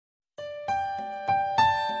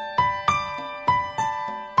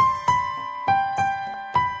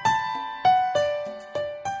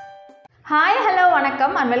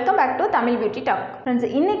வணக்கம் and welcome back to Tamil Beauty Talk. Friends,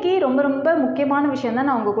 இன்னைக்கு ரொம்ப முக்கியமான விஷயம் தான்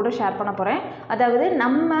நான் உங்க கூட ஷேர் பண்ண போறேன். அதாவது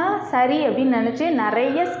நம்ம சரி அப்படி நினைச்சு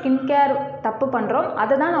நிறைய ஸ்கின் கேர் தப்பு பண்றோம்.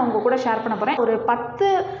 அதை தான் நான் உங்க கூட ஷேர் பண்ண போறேன். ஒரு 10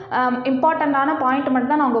 இம்பார்ட்டன்ட்டான பாயிண்ட்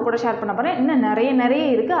மட்டும் தான் நான் உங்க கூட ஷேர் பண்ண போறேன். இன்னும் நிறைய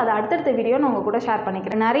இருக்கு. அதை அடுத்தடுத்த வீடியோ நான் உங்க கூட ஷேர்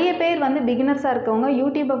பண்ணிக்கிறேன். நிறைய பேர் வந்து பிகினர்ஸா இருக்கவங்க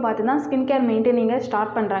யூடியூப்பை பார்த்து தான் ஸ்கின் கேர் மெயின்டைனிங்கை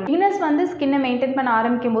ஸ்டார்ட் பண்றாங்க. பிகினர்ஸ் வந்து ஸ்கின்னை மெயின்டைன் பண்ண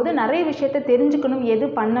ஆரம்பிக்கும் போது நிறைய விஷயத்தை தெரிஞ்சுக்கணும், எது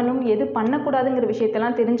பண்ணணும் எது பண்ணக்கூடாதுங்கிற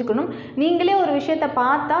விஷயத்தெல்லாம் தெரிஞ்சுக்கணும். நீங்களே ஒரு விஷயத்தை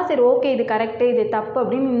பார்த்தா சரி ஓகே இது கரெக்டு இது தப்பு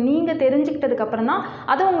அப்படின்னு நீங்கள் தெரிஞ்சுக்கிட்டதுக்கு அப்புறம் தான்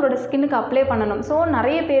அதை உங்களோட ஸ்கின்னுக்கு அப்ளை பண்ணணும். ஸோ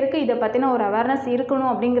நிறைய பேருக்கு இதை பற்றின ஒரு அவேர்னஸ்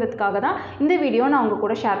இருக்கணும் அப்படிங்கிறதுக்காக தான் இந்த வீடியோ நான் உங்க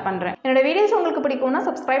கூட ஷேர் பண்ணுறேன். என்னோட வீடியோஸ் உங்களுக்கு பிடிக்கும்னா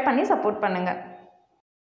சப்ஸ்கிரைப் பண்ணி சப்போர்ட் பண்ணுங்கள்.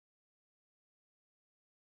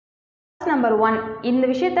 நம்பர் 1, இந்த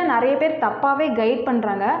விஷயத்த நிறைய பேர் தப்பாகவே கைட்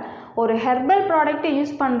பண்ணுறாங்க. ஒரு ஹெர்பல் ப்ராடக்ட்டை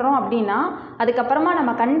யூஸ் பண்ணுறோம் அப்படின்னா அதுக்கப்புறமா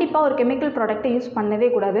நம்ம கண்டிப்பாக ஒரு கெமிக்கல் ப்ராடக்ட்டை யூஸ் பண்ணவே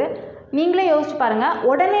கூடாது. நீங்களே யோசிச்சு பாருங்கள்.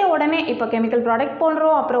 உடனே இப்போ கெமிக்கல் ப்ராடக்ட்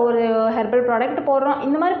போடுறோம், அப்புறம் ஒரு ஹெர்பல் ப்ராடக்ட் போடுறோம்,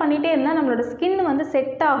 இந்த மாதிரி பண்ணிகிட்டே இருந்தால் நம்மளோட ஸ்கின் வந்து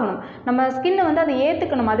செட் ஆகணும். நம்ம ஸ்கின்னை வந்து அதை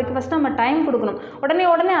ஏற்றுக்கணும். அதுக்கு ஃபஸ்ட்டு நம்ம டைம் கொடுக்கணும்.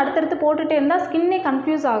 உடனே அடுத்தடுத்து போட்டுகிட்டே இருந்தால் ஸ்கின்னே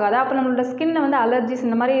கன்ஃபியூஸ் ஆகாது. அப்போ நம்மளோட ஸ்கின்னில் வந்து அலர்ஜிஸ்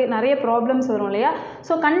இந்த மாதிரி நிறைய ப்ராப்ளம்ஸ் வரும் இல்லையா?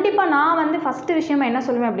 ஸோ கண்டிப்பாக நான் வந்து ஃபஸ்ட்டு விஷயமா என்ன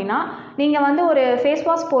சொல்லுவேன் அப்படின்னா, நீங்கள் வந்து ஒரு ஃபேஸ்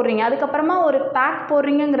வாஷ் போடுறீங்க, அதுக்கப்புறமா ஒரு பேக்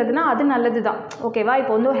போடுறீங்கிறதுனா அது நல்லது தான், ஓகேவா?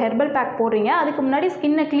 இப்போ வந்து ஒரு ஹெர்பல் பேக் போடுறீங்க, அதுக்கு முன்னாடி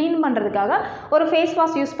ஸ்கின்னை க்ளீன் பண்ணுறதுக்காக ஒரு ஃபேஸ்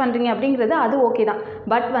வாஷ் யூஸ் பண்ணுறீங்க அப்படிங்கிறது அது ஓகே தான்.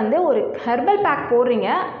 பட் வந்து ஒரு ஹெர்பல் பேக் போடுறீங்க,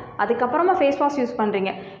 அதுக்கப்புறமா ஃபேஸ் வாஷ் யூஸ்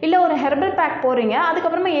பண்ணுறீங்க, இல்லை ஒரு ஹெர்பல் பேக் போடுறீங்க,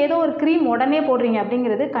 அதுக்கப்புறமா ஏதோ ஒரு க்ரீம் உடனே போடுறீங்க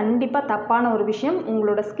அப்படிங்கிறது கண்டிப்பாக தப்பான ஒரு விஷயம்.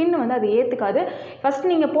 உங்களோட ஸ்கின் வந்து அது ஏற்றுக்காது. ஃபஸ்ட்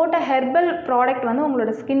நீங்கள் போட்ட ஹெர்பல் ப்ராடக்ட் வந்து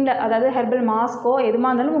உங்களோட ஸ்கின்னில், அதாவது ஹெர்பல் மாஸ்க்கோ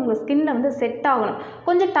எதுவாக இருந்தாலும் உங்கள் ஸ்கின்னில் வந்து செட் ஆகணும்.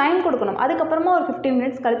 கொஞ்சம் டைம் கொடுக்கணும். அதுக்கப்புறமா ஒரு 15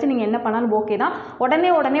 மினிட்ஸ் கழிச்சு நீங்கள் என்ன பண்ணாலும் ஓகே தான்.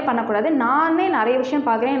 உடனே பண்ணக்கூடாது. நானே நிறைய விஷயம்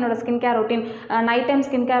பார்க்குறேன். என்னோட skin care routine, night time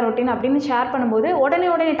skin care routine அப்படின்னு ஷேர் பண்ணும்போது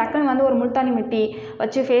உடனே டக்குன்னு வந்து ஒரு முல்தானி மிட்டி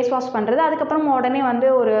வச்சு ஃபேஸ் வாஷ் பண்ணுறது, அதுக்கப்புறமா உடனே வந்து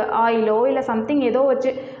ஒரு ஆயிலோ இல்லை சம்திங் ஏதோ வச்சு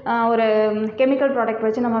ஒரு கெமிக்கல் ப்ராடக்ட்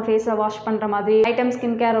வச்சு நம்ம ஃபேஸை வாஷ் பண்ணுற மாதிரி night time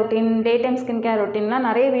skin care routine, day time skin care ரொட்டீன்லாம்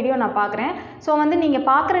நிறைய வீடியோ நான் பார்க்குறேன். ஸோ வந்து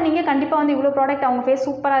நீங்கள் கண்டிப்பாக வந்து இவ்வளோ ப்ராடக்ட் அவங்க ஃபேஸ்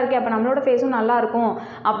சூப்பராக இருக்குது, அப்போ நம்மளோட ஃபேஸும் நல்லாயிருக்கும்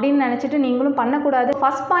அப்படின்னு நினச்சிட்டு நீங்களும் பண்ணக்கூடாது.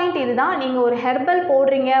 ஃபஸ்ட் பாயிண்ட் இதுதான். நீங்கள் ஒரு ஹெர்பல்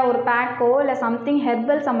போடுறீங்க, ஒரு பேக்கோ இல்லை சம்திங்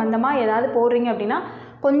ஹெர்பல் சம்மந்தமாக ஏதாவது போடுறீங்க அப்படின்னா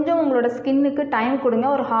கொஞ்சம் உங்களோட ஸ்கின்னுக்கு டைம் கொடுங்க.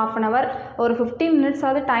 ஒரு 1/2 அன் ஹவர், ஒரு 15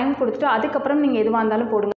 மினிட்ஸாவது டைம் கொடுத்துட்டு அதுக்கப்புறம் நீங்கள் எதுவாக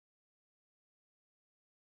இருந்தாலும் போடுங்க.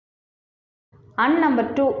 அண்ட் நம்பர்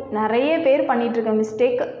 2, நிறைய பேர் பண்ணிகிட்ருக்க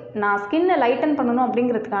மிஸ்டேக், நான் ஸ்கின்னை லைட்டன் பண்ணணும்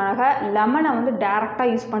அப்படிங்கிறதுக்காக லெமனை வந்து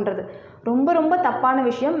டேரெக்டாக யூஸ் பண்ணுறது ரொம்ப தப்பான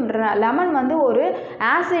விஷயம். லெமன் வந்து ஒரு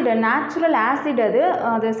ஆசிட், நேச்சுரல் ஆசிட்,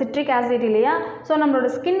 அது சிட்ரிக் ஆசிட் இல்லையா? ஸோ நம்மளோட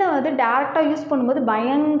ஸ்கின்னை வந்து டேரெக்டாக யூஸ் பண்ணும்போது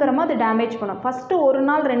பயங்கரமாக அது டேமேஜ் பண்ணும். ஃபஸ்ட்டு 1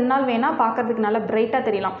 நாள் 2 நாள் வேணால் பார்க்குறதுக்கு நல்லா பிரைட்டாக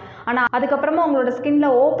தெரியலாம். ஆனால் அதுக்கப்புறமா உங்களோட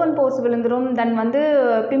ஸ்கின்னில் ஓப்பன் போர்ஸ் விழுந்துடும். தென் வந்து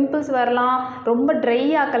பிம்பிள்ஸ் வரலாம், ரொம்ப ட்ரை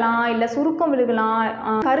ஆக்கலாம், இல்லை சுருக்கம் விழுகலாம்,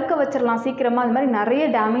 கருக்க வச்சிடலாம் சீக்கிரமாக. அது மாதிரி நிறைய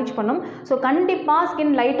டேமேஜ் பண்ணும். ஸோ கண்டிப்பாக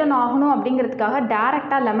ஸ்கின் லைட்டன் ஆகணும் அப்படிங்கிறதுக்காக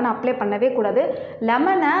டேரெக்டாக லெமன் அப்ளை பண்ணவே கூடாது.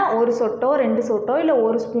 லெமனை ஒரு சொட்டோ 2 சொட்டோ இல்லை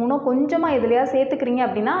 1 ஸ்பூனோ கொஞ்சமாக எதுலையா சேர்த்துக்கிறீங்க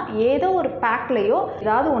அப்படின்னா ஏதோ ஒரு பேக்லையோ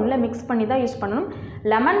ஏதாவது ஒன்றில் மிக்ஸ் பண்ணி தான் யூஸ் பண்ணணும்.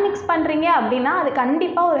 லெமன் மிக்ஸ் பண்ணுறீங்க அப்படின்னா அது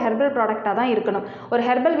கண்டிப்பாக ஒரு ஹெர்பல் ப்ராடக்டாக தான் இருக்கணும், ஒரு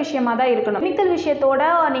ஹெர்பல் விஷயமாக தான் இருக்கணும். கெமிக்கல் விஷயத்தோட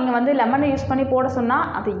நீங்கள் வந்து லெமனை யூஸ் பண்ணி போட சொன்னால்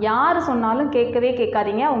அது யார் சொன்னாலும்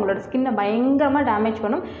கேட்காதீங்க. உங்களோட ஸ்கின்னை பயங்கரமாக டேமேஜ்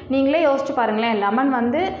பண்ணும். நீங்களே யோசிச்சு பாருங்களேன், லெமன்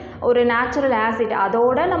வந்து ஒரு நேச்சுரல் ஆசிட்,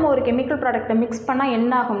 அதோட நம்ம ஒரு கெமிக்கல் ப்ராடக்ட்டை மிக்ஸ் பண்ணால்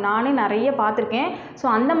என்ன ஆகும்? நானே நிறைய பார்த்துருக்கேன். ஸோ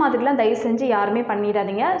அந்த மாதிரிலாம் தயவு செஞ்சு யாருமே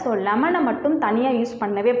பண்ணிடாதீங்க. ஸோ லெமனை மட்டும் தனியாக யூஸ்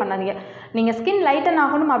பண்ணவே பண்ணாதீங்க. நீங்கள் ஸ்கின் லைட்டன்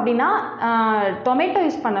ஆகணும் அப்படின்னா டொமேட்டோ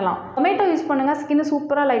யூஸ் பண்ணலாம். டொமேட்டோ யூஸ் பண்ணுங்கள், ஸ்கின்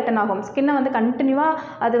சூப்பராக லைட்டன் ஆகும். ஸ்கின்னை வந்து கண்டினியூவாக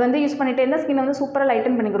அது வந்து யூஸ் பண்ணிகிட்டே இருந்தால் ஸ்கின்னை வந்து சூப்பராக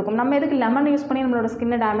லைட்டன் பண்ணி கொடுக்கும். நம்ம எதுக்கு லெமன் யூஸ் பண்ணி நம்மளோட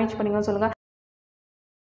ஸ்கின்னை டேமேஜ் பண்ணிக்கணும்னு சொல்லுங்கள்.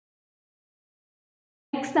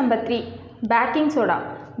 Next number 3, baking soda.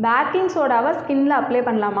 Packing சோடாவை ஸ்கின்னில் apply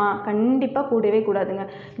பண்ணலாமா? கண்டிப்பாக கூடவே கூடாதுங்க.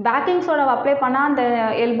 பேக்கிங் சோடாவை அப்ளை பண்ணால் அந்த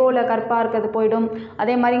எல்போவில் கருப்பாக இருக்கிறது போயிடும்,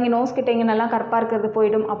 அதே மாதிரி இங்கே நோஸ் கிட்ட இங்கே நல்லா கருப்பாக இருக்கிறது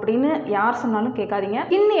போயிடும் அப்படின்னு யார் சொன்னாலும் கேட்காதீங்க.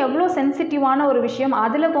 ஸ்கின் எவ்வளோ சென்சிட்டிவான ஒரு விஷயம்,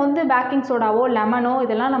 அதில் வந்து பேக்கிங் சோடாவோ லெமனோ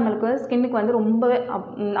இதெல்லாம் நம்மளுக்கு ஸ்கின்னுக்கு வந்து ரொம்பவே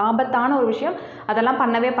ஆபத்தான ஒரு விஷயம். அதெல்லாம்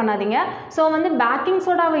பண்ணவே பண்ணாதீங்க. ஸோ வந்து பேக்கிங்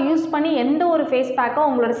சோடாவை யூஸ் பண்ணி எந்த ஒரு ஃபேஸ் பேக்கோ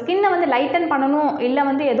உங்களோட ஸ்கின்னை வந்து லைட்டன் பண்ணணும், இல்லை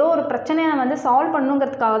வந்து ஏதோ ஒரு பிரச்சனையை வந்து சால்வ்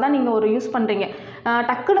பண்ணுங்கிறதுக்காக தான் நீங்கள் ஒரு யூஸ் பண்ணுறீங்க,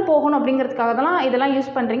 டக்குன்னு போகணும் அப்படிங்கிறதுக்காக தான் இதெல்லாம் யூஸ்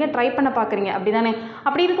பண்ணுறீங்க, ட்ரை பண்ண பார்க்குறீங்க, அப்படி தானே?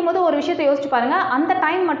 அப்படி இருக்கும்போது ஒரு விஷயத்தை யோசிச்சு பாருங்கள். அந்த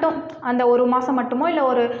டைம் மட்டும், அந்த 1 மாதம் மட்டுமோ இல்லை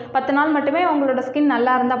ஒரு 10 நாள் மட்டுமே உங்களோட ஸ்கின்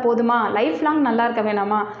நல்லா இருந்தால் போதுமா? லைஃப் லாங் நல்லா இருக்க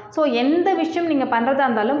வேணாமா? ஸோ எந்த விஷயம் நீங்கள் பண்ணுறதா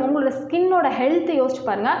இருந்தாலும் உங்களோட ஸ்கின்னோட ஹெல்த்தை யோசிச்சு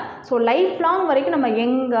பாருங்கள். ஸோ லைஃப் லாங் வரைக்கும் நம்ம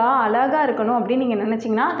எங்கே அழகாக இருக்கணும் அப்படின்னு நீங்கள்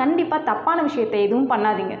நினச்சிங்கன்னா கண்டிப்பாக தப்பான விஷயத்தை எதுவும்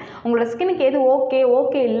பண்ணாதீங்க. உங்களோட ஸ்கின்னுக்கு எது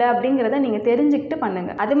ஓகே இல்லை அப்படிங்கிறத நீங்கள் தெரிஞ்சுக்கிட்டு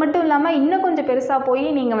பண்ணுங்கள். அது மட்டும் இல்லாமல் இன்னும் கொஞ்சம் பெருசாக போய்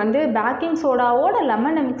நீங்கள் வந்து பேக்கிங் சோடாவோ அதோட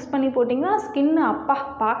லெமனை மிக்ஸ் பண்ணி போட்டிங்கன்னா ஸ்கின் அப்பா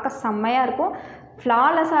பார்க்க செம்மையாக இருக்கும்,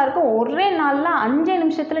 ஃப்ளாலெஸ்ஸாக இருக்கும். ஒரே நாளில் 5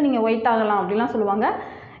 நிமிஷத்தில் நீங்கள் ஒயிட் ஆகலாம் அப்படிலாம் சொல்லுவாங்க.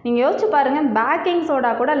 நீங்கள் யோசிச்சு பாருங்கள், பேக்கிங்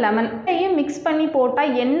சோடா கூட லெமனையும் மிக்ஸ் பண்ணி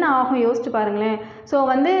போட்டால் என்ன ஆகும் யோசிச்சு பாருங்களேன். ஸோ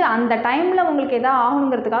வந்து அந்த டைமில் உங்களுக்கு எதாவது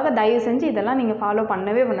ஆகணுங்கிறதுக்காக தயவு செஞ்சு இதெல்லாம் நீங்கள் ஃபாலோ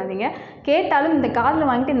பண்ணவே பண்ணாதீங்க. கேட்டாலும் இந்த காதில்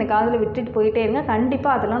வாங்கிட்டு இந்த காதில் விட்டுட்டு போயிட்டே இருங்க.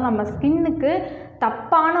 கண்டிப்பாக அதெல்லாம் நம்ம ஸ்கின்னுக்கு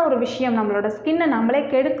தப்பான ஒரு விஷயம், நம்மளோட ஸ்கின்னை நம்மளே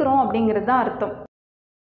கெடுக்கிறோம் அப்படிங்கிறது தான் அர்த்தம்.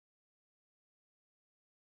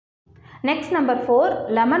 நெக்ஸ்ட் நம்பர் 4,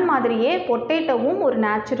 லெமன் மாதிரியே பொட்டேட்டோவும் ஒரு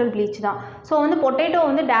நேச்சுரல் ப்ளீச் தான். ஸோ வந்து பொட்டேட்டோ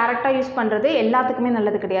வந்து டேரெக்டாக யூஸ் பண்ணுறது எல்லாத்துக்குமே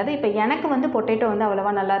நல்லது கிடையாது. இப்போ எனக்கு வந்து பொட்டேட்டோ வந்து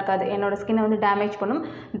அவ்வளோவா நல்லா இருக்காது, என்னோடய ஸ்கின்னை வந்து டேமேஜ் பண்ணும்,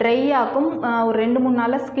 ட்ரை ஆக்கும், ஒரு 2-3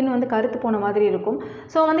 நாளில் ஸ்கின் வந்து கருத்து போன மாதிரி இருக்கும்.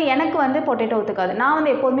 ஸோ வந்து எனக்கு வந்து பொட்டேட்டோ ஒத்துக்காது. நான்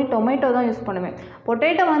வந்து எப்போதுமே டொமேட்டோ தான் யூஸ் பண்ணுவேன்.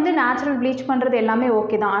 பொட்டேட்டோ வந்து நேச்சுரல் ப்ளீச் பண்ணுறது எல்லாமே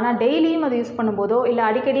ஓகே தான், ஆனால் டெய்லியும் அதை யூஸ் பண்ணும்போதோ இல்லை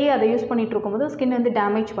அடிக்கடி அதை யூஸ் பண்ணிகிட்டு இருக்கும்போதோ ஸ்கின் வந்து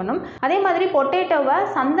டேமேஜ் பண்ணும். அதே மாதிரி பொட்டேட்டோவை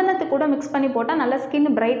சந்தனத்து கூட மிக்ஸ் பண்ணி போட்டால் நல்லா ஸ்கின்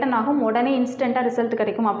பிரைட்டன் ஆகும், உடனே இன்ஸ்டண்ட்டாக ரிசல்ட்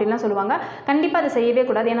கிடைக்கும் அப்படின்லாம் சொல்லுவாங்க. கண்டிப்பாக அதை செய்யவே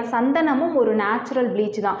கூடாது, ஏன்னா சந்தனமும் ஒரு நேச்சுரல்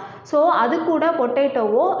ப்ளீச் தான். ஸோ அது கூட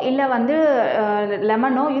பொட்டேட்டோவோ இல்லை வந்து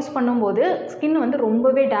லெமனோ யூஸ் பண்ணும்போது ஸ்கின் வந்து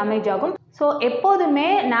ரொம்பவே டேமேஜ் ஆகும். ஸோ எப்போதுமே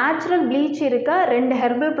நேச்சுரல் ப்ளீச் இருக்க 2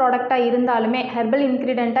 ஹெர்பல் ப்ராடக்டாக இருந்தாலுமே, ஹெர்பல்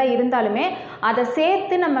இன்க்ரீடியண்ட்டாக இருந்தாலுமே அதை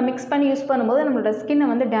சேர்த்து நம்ம மிக்ஸ் பண்ணி யூஸ் பண்ணும்போது நம்மளோட ஸ்கின்னை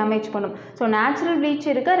வந்து டேமேஜ் பண்ணும். ஸோ நேச்சுரல் ப்ளீச்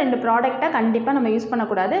இருக்க 2 ப்ராடக்டை கண்டிப்பாக நம்ம யூஸ்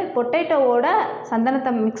பண்ணக்கூடாது. பொட்டேட்டோவோட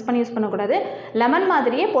சந்தனத்தை மிக்ஸ் பண்ணி யூஸ் பண்ணக்கூடாது, லெமன்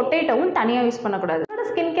மாதிரியே பொட்டேட்டோவும் தனியாக யூஸ் பண்ணக்கூடாது.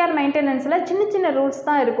 ஸ்கின் கேர் மெயின்டெனன்ஸில் சின்ன சின்ன ரூல்ஸ்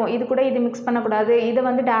தான் இருக்கும். இது கூட இது மிக்ஸ் பண்ணக்கூடாது, இதை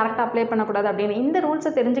வந்து டேரெக்டாக அப்ளை பண்ணக்கூடாது அப்படின்னு. இந்த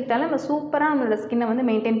ரூல்ஸை தெரிஞ்சுக்கிட்டாலும் நம்ம சூப்பராக நம்மளோட ஸ்கின்னை வந்து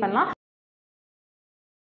மெயின்டைன் பண்ணலாம்.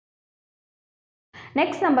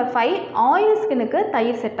 நெக்ஸ்ட் நம்பர் 5, ஆயில் ஸ்கின்னுக்கு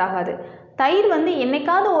தயிர் செட் ஆகாது. தயிர் வந்து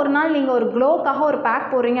என்னைக்காவது ஒரு நாள் நீங்கள் ஒரு க்ளோக்காக ஒரு பேக்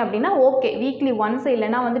போடுறீங்க அப்படின்னா ஓகே, வீக்லி ஒன்ஸ்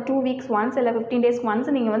இல்லைனா வந்து 2 வீக்ஸ் ஒன்ஸ் இல்லை 15 டேஸ்க்கு ஒன்ஸ்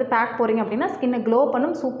நீங்கள் வந்து பேக் போடுறீங்க அப்படின்னா ஸ்கின்னை க்ளோ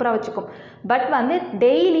பண்ணும், சூப்பராக வச்சுக்கும். பட் வந்து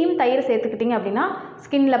டெய்லியும் தயிர் சேர்த்துக்கிட்டிங்க அப்படின்னா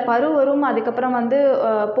ஸ்கின்னில் பரு வரும், அதுக்கப்புறம் வந்து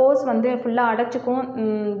போஸ் வந்து ஃபுல்லாக அடைச்சிக்கும்,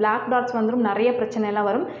 பிளாக் டாட்ஸ் வந்துடும், நிறைய பிரச்சனைலாம்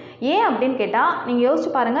வரும். ஏன் அப்படின்னு கேட்டால் நீங்கள்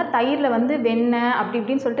யோசிச்சு பாருங்கள், தயிரில் வந்து வெண்ணெய் அப்படி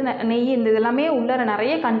இப்படின்னு சொல்லிட்டு நெய் இந்த இதெல்லாமே உள்ளர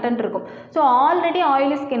நிறைய கண்டென்ட் இருக்கும். ஸோ ஆல்ரெடி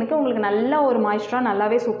ஆயிலி ஸ்கின்னுக்கு உங்களுக்கு நல்ல ஒரு மாய்ஸ்சராக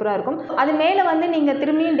நல்லாவே சூப்பராக இருக்கும். அது மேலே வந்து நீங்கள்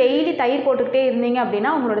திரும்பியும் டெய்லி தயிர் போட்டுக்கிட்டே இருந்தீங்க அப்படின்னா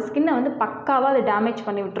உங்களோட ஸ்கின்னை வந்து பக்காவாக அது டேமேஜ்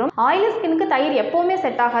பண்ணி விட்டுரும். ஆயிலி ஸ்கின்னுக்கு தயிர் எப்போவுமே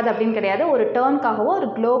செட் ஆகாது அப்படின்னு கிடையாது, ஒரு டர்னுக்காகவோ ஒரு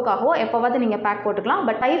க்ளோக்காகவோ எப்போவாது நீங்கள் பேக் போட்டுக்கலாம்.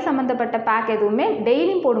 பட் தயிர் சம்மந்தப்பட்ட பேக் எதுவுமே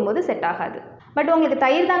டெய்லியும் போடும்போது செட் ஆகாது. பட் உங்களுக்கு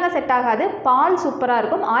தயிர் தாங்க செட் ஆகாது, பால் சூப்பராக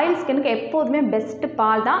இருக்கும். ஆயில் ஸ்கின்னுக்கு எப்போதுமே பெஸ்ட்டு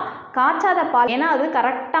பால் தான், காய்ச்சாத பால். ஏன்னா அது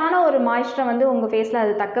கரெக்டான ஒரு மாய்ஸ்சரை வந்து உங்கள் ஃபேஸில்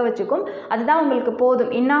அது தக்க வச்சுக்கும், அதுதான் உங்களுக்கு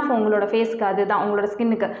போதும், இன்னாஃப் உங்களோட ஃபேஸ்க்கு, அதுதான் உங்களோட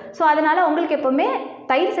ஸ்கின்னுக்கு. ஸோ அதனால் உங்களுக்கு எப்போவுமே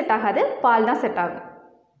தயிர் செட் ஆகாது, பால் தான் செட் ஆகும்.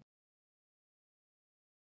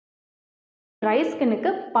 ட்ரை ஸ்கின்னுக்கு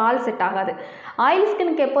பால் செட் ஆகாது. ஆயில்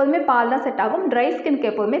ஸ்கின்னுக்கு எப்போதுமே பால் தான் செட் ஆகும், ட்ரை ஸ்கின்னுக்கு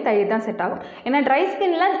எப்போதுமே தயிர் தான் செட் ஆகும். ஏன்னா ட்ரை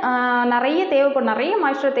ஸ்கின்னில் நிறைய தேவைப்படும், நிறைய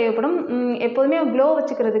மாய்ஸ்சர் தேவைப்படும், எப்போதுமே க்ளோ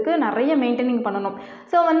வச்சுக்கிறதுக்கு நிறைய மெயின்டைனிங் பண்ணணும்.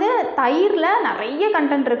 ஸோ வந்து தயிரில் நிறைய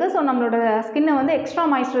கண்டென்ட் இருக்குது. ஸோ நம்மளோட ஸ்கின்னை வந்து எக்ஸ்ட்ரா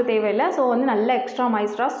மாய்ஸ்சர் தேவையில்லை. ஸோ வந்து நல்ல எக்ஸ்ட்ரா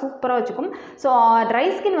மாய்ஸ்சராக சூப்பராக வச்சுக்கும். ஸோ ட்ரை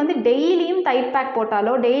ஸ்கின் வந்து டெய்லியும் தயிர் பேக்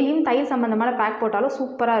போட்டாலோ டெய்லியும் தயிர் சம்மந்தமான பேக் போட்டாலோ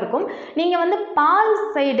சூப்பராக இருக்கும். நீங்கள் வந்து பால்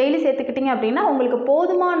டெய்லி சேர்த்துக்கிட்டீங்க அப்படின்னா உங்களுக்கு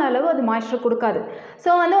போதுமான அளவு அது மாய்ஸ்சர் கொடுக்காது. ஸோ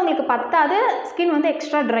வந்து உங்களுக்கு பத்தாது, ஸ்கின் வந்து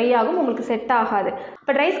எக்ஸ்ட்ரா ட்ரை ஆகும், உங்களுக்கு செட் ஆகாது.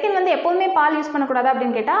 இப்போ ட்ரை ஸ்கின் வந்து எப்போதுமே பால் யூஸ் பண்ணக்கூடாது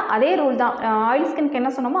அப்படின்னு கேட்டால் அதே ரூல் தான், ஆயில் ஸ்கின்க்கு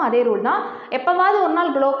என்ன சொன்னோமோ அதே ரூல் தான். எப்போவாது ஒரு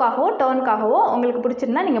நாள் க்ளோக்காகவோ டர்னுக்காகவோ உங்களுக்கு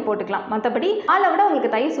பிடிச்சிருந்தா நீங்கள் போட்டுக்கலாம். மற்றபடி பாலை விட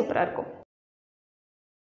உங்களுக்கு தயிர் சூப்பராக இருக்கும்.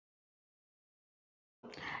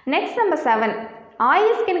 நெக்ஸ்ட் நம்பர் 7, ஆயிலி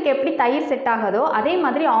ஸ்கின்னுக்கு எப்படி தயிர் செட் ஆகாதோ அதே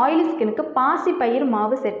மாதிரி ஆயிலி ஸ்கின்னுக்கு பாசிப்பயிறு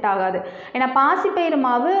மாவு செட் ஆகாது. ஏன்னா பாசிப்பயிறு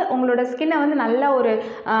மாவு உங்களோட ஸ்கின்னை வந்து நல்ல ஒரு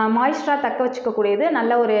மாய்ஸ்சராக தக்க வச்சுக்கக்கூடியது,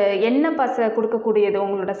 நல்ல ஒரு எண்ணெய் பசை கொடுக்கக்கூடியது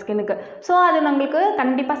உங்களோட ஸ்கின்னுக்கு. ஸோ அது நம்மளுக்கு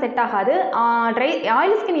கண்டிப்பாக செட் ஆகாது.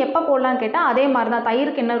 ஆயிலி ஸ்கின் எப்போ போடலான்னு கேட்டால் அதே மாதிரி தான்,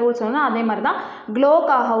 தயிருக்கு என்ன ரூல்ஸ் சொன்னால் அதே மாதிரி தான்.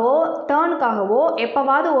 க்ளோக்காகவோ டர்னுக்காகவோ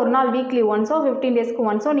எப்போவாது ஒரு நாள் வீக்லி ஒன்ஸோ 15 டேஸ்க்கு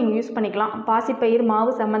ஒன்ஸோ நீங்கள் யூஸ் பண்ணிக்கலாம் பாசிப்பயிறு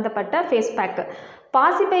மாவு சம்மந்தப்பட்ட ஃபேஸ் பேக்கு.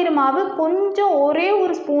 பாசிப்பயிறு மாவு கொஞ்சம் ஒரே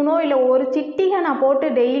ஒரு ஸ்பூனோ இல்லை ஒரு சிட்டிகை நான் போட்டு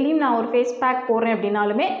டெய்லியும் நான் ஒரு ஃபேஸ் பேக் போடுறேன்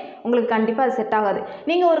அப்படின்னாலுமே உங்களுக்கு கண்டிப்பாக அது செட் ஆகாது.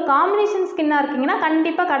 நீங்கள் ஒரு காம்பினேஷன் ஸ்கின்னாக இருக்கீங்கன்னா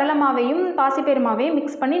கண்டிப்பாக கடலை மாவையும் பாசிப்பயிறு மாவையும்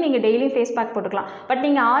மிக்ஸ் பண்ணி நீங்கள் டெய்லியும் ஃபேஸ் பேக் போட்டுக்கலாம். பட்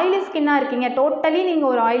நீங்கள் ஆயிலி ஸ்கின்னாக இருக்கீங்க, டோட்டலி நீங்கள்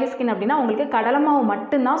ஒரு ஆயிலி ஸ்கின் அப்படின்னா உங்களுக்கு கடலை மாவு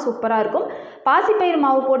மட்டும்தான் சூப்பராக இருக்கும். பாசிப்பயிறு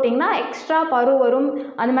மாவு போட்டிங்கன்னா எக்ஸ்ட்ரா பரு வரும்,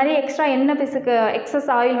 அந்த மாதிரி எக்ஸ்ட்ரா எண்ணெய் பிசுக்கு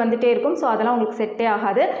எக்ஸஸ் ஆயில் வந்துகிட்டே இருக்கும். ஸோ அதெல்லாம் உங்களுக்கு செட்டே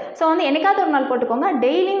ஆகாது. ஸோ வந்து என்னைக்காவது ஒரு நாள் போட்டுக்கோங்க.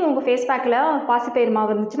 டெய்லியும் உங்கள் ஃபேஸ் பேக்கில் பாசிப்பயிறு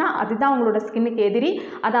மாவு இருந்துச்சுன்னா அதுதான் உங்களோட ஸ்கின்னுக்கு எதிரி,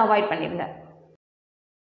 அதை அவாய்ட் பண்ணிடுங்க.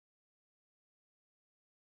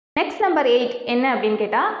 நெக்ஸ்ட் நம்பர் 8 என்ன அப்படின்னு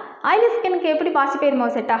கேட்டால் ஆயிலி ஸ்கின்னுக்கு எப்படி பாசிப்பயிறு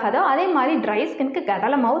மாவு செட் ஆகாதோ அதே மாதிரி ட்ரை ஸ்கின்னுக்கு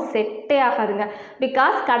கடலை மாவு செட்டே ஆகாதுங்க.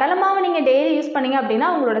 பிகாஸ் கடலை மாவு நீங்கள் டெய்லி யூஸ் பண்ணீங்க அப்படின்னா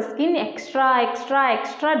உங்களோட ஸ்கின் எக்ஸ்ட்ரா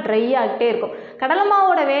ட்ரை ஆகிட்டே இருக்கும். கடலை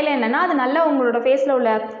மாவோட வேலை என்னென்னா அது நல்லா உங்களோட ஃபேஸில்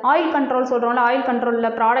உள்ள ஆயில் கண்ட்ரோல் சொல்கிறோம்ல, ஆயில்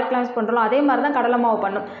கண்ட்ரோலில் ப்ராடக்ட்லாம் யூஸ் பண்ணுறோம், அதே மாதிரி தான் கடலை மாவு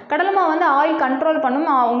பண்ணும். கடலை மாவு வந்து ஆயில் கண்ட்ரோல் பண்ணும்,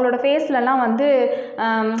 உங்களோட ஃபேஸ்லலாம் வந்து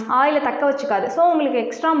ஆயிலை தக்க வச்சுக்காது. ஸோ உங்களுக்கு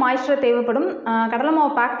எக்ஸ்ட்ரா மாய்ஸ்சர் தேவைப்படும். கடலை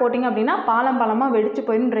மாவு பேக் போட்டிங்க அப்படின்னா பாலமாக வெடிச்சு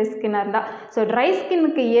போயிடும் ட்ரை ஸ்கின்னாக இருந்தால். ஸோ ட்ரை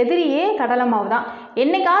ஸ்கின்னுக்கு எதிரியே கடலை மாவு தான்.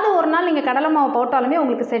 என்னைக்காவது ஒரு நாள் நீங்கள் கடலை மாவு போட்டாலுமே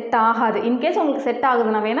உங்களுக்கு செட் ஆகாது. இன்கேஸ் உங்களுக்கு செட்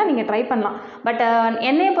ஆகுதுன்னா வேணால் நீங்கள் ட்ரை பண்ணலாம். பட்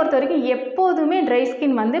என்னையை பொறுத்த வரைக்கும் எப்போதுமே ட்ரை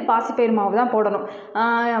ஸ்கின் வந்து பாசிப்பயிறு மாவு தான் போடணும்.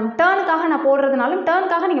 டர்னுக்காக நான் போடுறதுனாலும்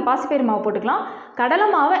டர்னுக்காக நீங்கள் பாசிப்பயிறு மாவு போட்டுக்கலாம். கடலை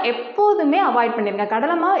மாவை எப்போதுமே அவாய்ட் பண்ணிடுங்க.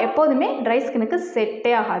 கடலை மாவு எப்போதுமே ட்ரை ஸ்கின்னுக்கு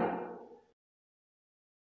செட்டே ஆகாது.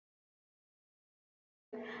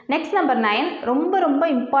 நெக்ஸ்ட் நம்பர் 9 ரொம்ப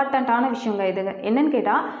இம்பார்ட்டண்ட்டான விஷயங்க இதுங்க. என்னன்னு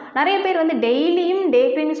கேட்டால் நிறைய பேர் வந்து டெய்லியும் டே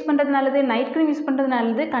க்ரீம் யூஸ் பண்ணுறது நல்லது, நைட் க்ரீம் யூஸ் பண்ணுறது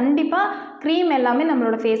நல்லது. கண்டிப்பாக க்ரீம் எல்லாமே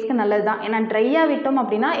நம்மளோட ஃபேஸ்க்கு நல்லது தான். ஏன்னா ட்ரையாக விட்டோம்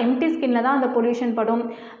அப்படின்னா எம்டி ஸ்கின்னில் தான் அந்த பொல்யூஷன் படும்.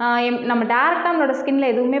 நம்ம டேரெக்டாக நம்மளோட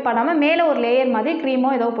ஸ்கின்னில் எதுவுமே படாமல் மேலே ஒரு லேயர் மாதிரி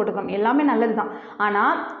க்ரீமோ ஏதோ போட்டுக்கணும், எல்லாமே நல்லது தான்.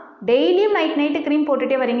 ஆனால் டெய்லியும் நைட்டு க்ரீம்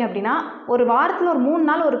போட்டுகிட்டே வரீங்க அப்படின்னா ஒரு வாரத்தில் ஒரு 3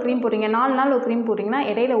 நாள் ஒரு க்ரீம் போடுறீங்க, 4 நாள் ஒரு க்ரீம் போடுறீங்கன்னா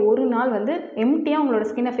இடையில ஒரு நாள் வந்து எம்டியாக உங்களோட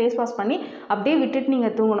ஸ்கின்னை ஃபேஸ் வாஷ் பண்ணி அப்படியே விட்டுட்டு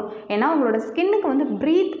நீங்கள் தூங்கணும். ஏன்னா உங்களோட ஸ்கின்னுக்கு வந்து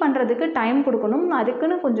ப்ரீத் பண்ணுறதுக்கு டைம் கொடுக்கணும்,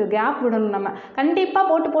 அதுக்குன்னு கொஞ்சம் கேப் விடணும். நம்ம கண்டிப்பாக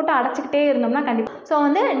போட்டு அடைச்சிக்கிட்டே இருந்தோம்னா கண்டிப்பாக ஸோ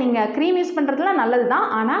வந்து நீங்கள் க்ரீம் யூஸ் பண்ணுறதுலாம் நல்லது தான்.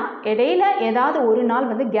 ஆனால் இடையில ஏதாவது ஒரு நாள்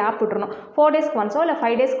வந்து கேப் விட்டுறணும். 4 டேஸ்க்கு ஒன்ஸோ இல்லை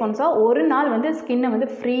 5 டேஸ்க்கு ஒன்ஸோ ஒரு நாள் வந்து ஸ்கின்னை வந்து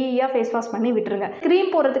ஃப்ரீயாக ஃபேஸ் வாஷ் பண்ணி விட்டுருங்க.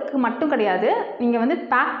 க்ரீம் போடுறதுக்கு மட்டும் கிடையாது, நீங்கள் வந்து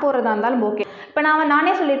பேக் போடுறதா இருந்தாலும் ஓகே. இப்போ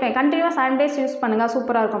நானே சொல்லியிருப்பேன் கண்டினியூவாக 7 டேஸ் யூஸ் பண்ணுங்கள்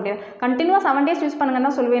சூப்பராக இருக்கும் அப்படின்னு. கண்டினியூவாக 7 டேஸ் யூஸ் பண்ணுங்கன்னா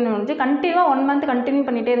தான் சொல்லுவேன். கண்டினியூவாக 1 மந்த் கண்டினியூ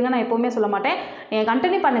பண்ணிகிட்டே இருங்க நான் எப்போவுமே சொல்ல மாட்டேன். நீங்கள்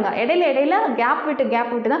கண்டினியூ பண்ணுங்கள். இடையில கேப்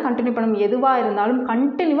விட்டு தான் கண்டினியூ பண்ணணும். எதுவாக இருந்தாலும்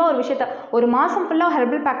கண்டினியூவாக ஒரு விஷயத்த ஒரு மாதம் ஃபுல்லாக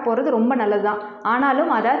ஹெர்பல் பேக் போடுறது ரொம்ப நல்லது தான்.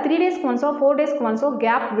 ஆனாலும் அதை 3 டேஸ்க்கு ஒன்ஸோ 4 டேஸ்க்கு ஒன்ஸோ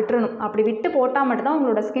கேப் விட்டுறணும். அப்படி விட்டு போட்டால் மட்டும்தான்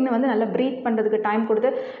உங்களோட ஸ்கின் வந்து நல்லா ப்ரீத் பண்ணுறதுக்கு டைம்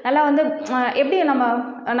கொடுத்து நல்லா வந்து எப்படி நம்ம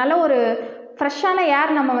நல்ல ஒரு ஃப்ரெஷ்ஷான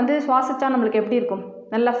ஏர் நம்ம வந்து சுவாசித்தா நம்மளுக்கு எப்படி இருக்கும்,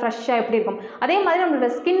 நல்லா ஃப்ரெஷ்ஷாக எப்படி இருக்கும், அதே மாதிரி நம்மளோட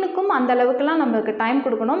ஸ்கின்னுக்கும் அந்த அளவுக்குலாம் நம்மளுக்கு டைம்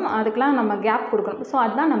கொடுக்கணும், அதுக்கெலாம் நம்ம கேப் கொடுக்கணும். ஸோ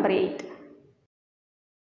அதுதான் நம்பர் 8.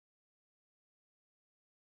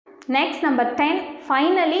 நெக்ஸ்ட் நம்பர் 10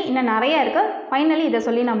 ஃபைனலி இன்னும் நிறையா இருக்குது. ஃபைனலி இதை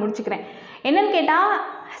சொல்லி நான் முடிச்சுக்கிறேன். என்னென்னு கேட்டால்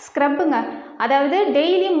ஸ்க்ரப்புங்க. அதாவது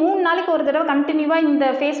டெய்லி 3 நாளைக்கு ஒரு தடவை கண்டினியூவாக இந்த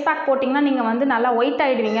ஃபேஸ் பேக் போட்டிங்கன்னா நீங்கள் வந்து நல்லா ஒயிட்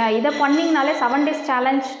ஆகிடுவீங்க. இதை பண்ணிங்கனாலே 7 days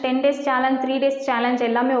challenge, 10 days challenge, 3 days challenge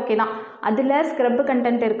எல்லாமே ஓகே தான். அதில் ஸ்க்ரப்பு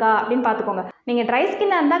கண்டென்ட் இருக்கா அப்படின்னு பார்த்துக்கோங்க. நீங்கள் ட்ரை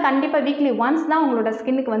ஸ்கின்னாக இருந்தால் கண்டிப்பாக வீக்லி ஒன்ஸ் தான் உங்களோட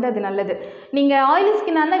ஸ்கின்னுக்கு வந்து அது நல்லது. நீங்கள் ஆயிலி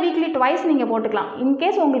ஸ்கின்னாக இருந்தால் வீக்லி ட்வைஸ் நீங்கள் போட்டுக்கலாம்.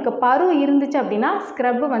 இன்கேஸ் உங்களுக்கு பரு இருந்துச்சு அப்படின்னா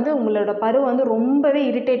ஸ்க்ரப்பு வந்து உங்களோட பரு வந்து ரொம்பவே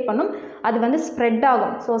இரிட்டேட் பண்ணும், அது வந்து ஸ்ப்ரெட்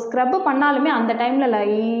ஆகும். ஸோ ஸ்க்ரப்பு பண்ணாலுமே அந்த டைமில்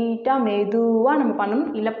லைட்டாக மெதுவாக நம்ம பண்ணணும்.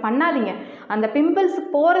 இல்லை பண்ணாதீங்க, அந்த பிம்பிள்ஸ்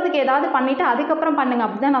போகிறதுக்கு ஏதாவது பண்ணிவிட்டு அதுக்கப்புறம் பண்ணுங்கள்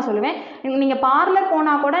அப்படி தான் நான் சொல்லுவேன். நீங்கள் பார்லர்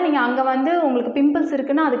போனால் கூட நீங்கள் அங்கே வந்து உங்களுக்கு பிம்பிள்ஸ்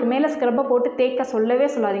இருக்குன்னா அதுக்கு மேலே ஸ்க்ரப்பை போட்டு தேய்க்க சொல்லவே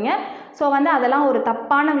சொல்லாதீங்க. ஸோ வந்து அதெல்லாம் ஒரு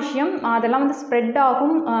தப்பான விஷயம், அதெல்லாம் வந்து ஸ்ப்ரெட்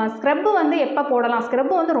ஆகும். ஸ்க்ரப்பு வந்து எப்போ போடலாம்,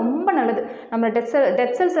 ஸ்க்ரப்பு வந்து ரொம்ப நல்லது. நம்ம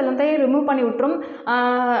டெட் செல்ஸ் எல்லாத்தையும் ரிமூவ் பண்ணி விட்டுரும்,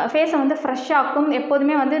 ஃபேஸை வந்து ஃப்ரெஷ் ஆக்கும்.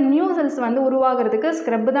 எப்போதுமே வந்து நியூ செல்ஸ் வந்து உருவாகிறதுக்கு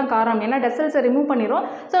ஸ்க்ரப்பு தான் காரணம். ஏன்னா டெட் செல்ஸை ரிமூவ் பண்ணிடும்.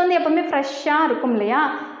 ஸோ வந்து எப்போவுமே ஃப்ரெஷ்ஷாக இருக்கும் இல்லையா.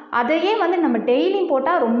 அதையே வந்து நம்ம டெய்லியும்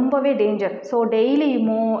போட்டால் ரொம்பவே டேஞ்சர். ஸோ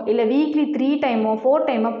டெய்லியுமோ இல்லை வீக்லி 3 டைமோ 4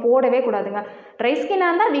 டைமோ போடவே கூடாதுங்க. ட்ரை ஸ்கின்னாக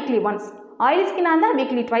இருந்தால் வீக்லி ஒன்ஸ், ஆயிலி ஸ்கின்னாக இருந்தால்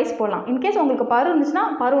வீக்லி ட்வைஸ் போடலாம். இன்கேஸ் உங்களுக்கு பரு இருந்துச்சுன்னா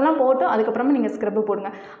பருவெலாம் போட்டு அதுக்கப்புறமா நீங்கள் ஸ்க்ரப்பு போடுங்க.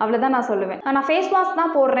 அவ்வளோதான் நான் சொல்லுவேன். நான் ஃபேஸ் வாஷ்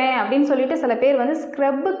தான் போடுறேன் அப்படின்னு சொல்லிட்டு சில பேர் வந்து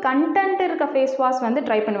ஸ்க்ரப்பு கண்டென்ட் இருக்க ஃபேஸ் வாஷ் வந்து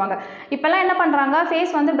ட்ரை பண்ணுவாங்க. இப்போல்லாம் என்ன பண்ணுறாங்க,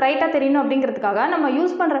 ஃபேஸ் வந்து பிரைட்டாக தெரியணும் அப்படிங்கிறதுக்காக நம்ம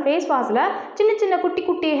யூஸ் பண்ணுற ஃபேஸ் வாஷில் சின்ன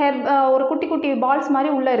குட்டி ஒரு குட்டி பால்ஸ்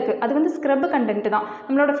மாதிரி உள்ளே இருக்குது. அது வந்து ஸ்க்ரப்பு கண்டென்ட் தான்.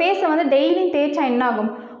 நம்மளோட ஃபேஸை வந்து டெய்லியும் தேய்ச்சா என்ன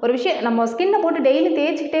ஆகும், ஒரு விஷயம் நம்ம ஸ்கின்னை போட்டு டெய்லி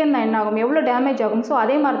தேய்ச்சிக்கிட்டே இருந்தால் என்ன ஆகும், எவ்வளோ டேமேஜ் ஆகும். ஸோ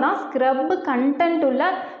அதே மாதிரி தான் ஸ்க்ரப்பு கண்டென்ட் உள்ள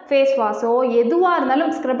ஃபேஸ் வாஷோ எதுவாக இருந்தாலும்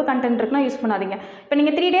ஸ்க்ரப்பு கண்டென்ட் இருக்குன்னா யூஸ் பண்ணாதீங்க. இப்போ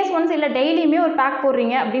நீங்கள் 3 டேஸ் ஒன்ஸ் இல்லை டெய்லியுமே ஒரு பேக்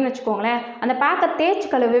போடுறீங்க அப்படின்னு வச்சுக்கோங்களேன், அந்த பேக்கை தேய்ச்சி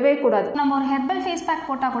கழுவவே கூடாது. நம்ம ஒரு ஹெர்பல் ஃபேஸ் பேக்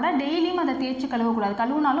போட்டால் கூட டெய்லியும் அதை தேய்ச்சி கழுவக்கூடாது.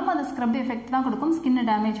 கழுவினாலும் அது ஸ்க்ரப் எஃபெக்ட் தான் கொடுக்கும், ஸ்கின்னை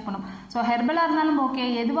டேமேஜ் பண்ணும். ஸோ ஹெர்பலாக இருந்தாலும் ஓகே,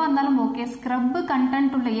 எதுவாக இருந்தாலும் ஓகே, ஸ்க்ரப்பு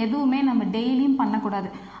கண்டென்ட் உள்ள எதுவுமே நம்ம டெய்லியும்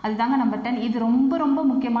பண்ணக்கூடாது. அதுதாங்க நம்பர் 10. இது ரொம்ப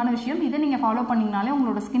முக்கியமான விஷயம். இதை நீங்கள் ஃபாலோ பண்ணிங்கனாலே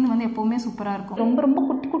உங்களோட ஸ்கின் வந்து எப்போவுமே சூப்பராக இருக்கும். ரொம்ப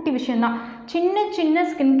குட்டி விஷயம் தான், சின்ன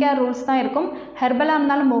ஸ்கின் கேர் ரூல்ஸ் தான் இருக்கும். ஹெர்பலாக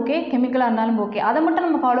இருந்தாலும் ஓகே, கெமிக்கலாக இருந்தாலும் ஓகே, அதை மட்டும்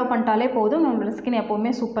நம்ம ஃபாலோ பண்ணிட்டாலே போதும், நம்மளோட ஸ்கின்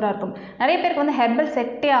எப்போவுமே சூப்பராக இருக்கும். நிறைய பேருக்கு வந்து ஹெர்பல்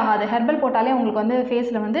செட்டே ஆகாது. ஹெர்பல் போட்டாலே உங்களுக்கு வந்து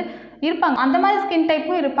ஃபேஸில் வந்து இருப்பாங்க. அந்த மாதிரி ஸ்கின்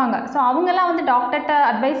டைப்பும் இருப்பாங்க. ஸோ அவங்கெல்லாம் வந்து டாக்டர்கிட்ட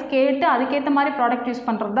அட்வைஸ் கேட்டு அதுக்கேற்ற மாதிரி ப்ராடக்ட் யூஸ்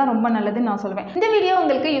பண்ணுறது தான் ரொம்ப நல்லதுன்னு நான் சொல்லுவேன். இந்த வீடியோ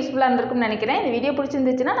உங்களுக்கு யூஸ்ஃபுல்லாக இருந்திருக்கும்னு நினைக்கிறேன். இந்த வீடியோ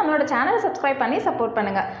பிடிச்சிருந்துச்சுன்னா நம்மளோட சேனலை சப்ஸ்கிரைப் பண்ணி சப்போர்ட்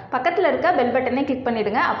பண்ணுங்கள். பக்கத்தில் இருக்க பெல் பட்டனை கிளிக்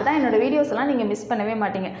பண்ணிடுங்க. அப்போ தான் என்னோட வீடியோஸ் எல்லாம் நீங்கள் மிஸ் பண்ணவே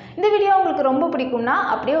மாட்டீங்க. இந்த வீடியோ உங்களுக்கு ரொம்ப பிடிக்கும்னா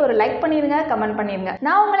அப்படியே ஒரு லைக் பண்ணிடுங்க, கமெண்ட் பண்ணிடுங்க.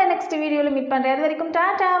 நான் உங்களை நெக்ஸ்ட் வீடியோவில் மீட் பண்ணுறேன். அது வரைக்கும்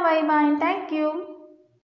டாடா, பை பாய், தேங்க்யூ.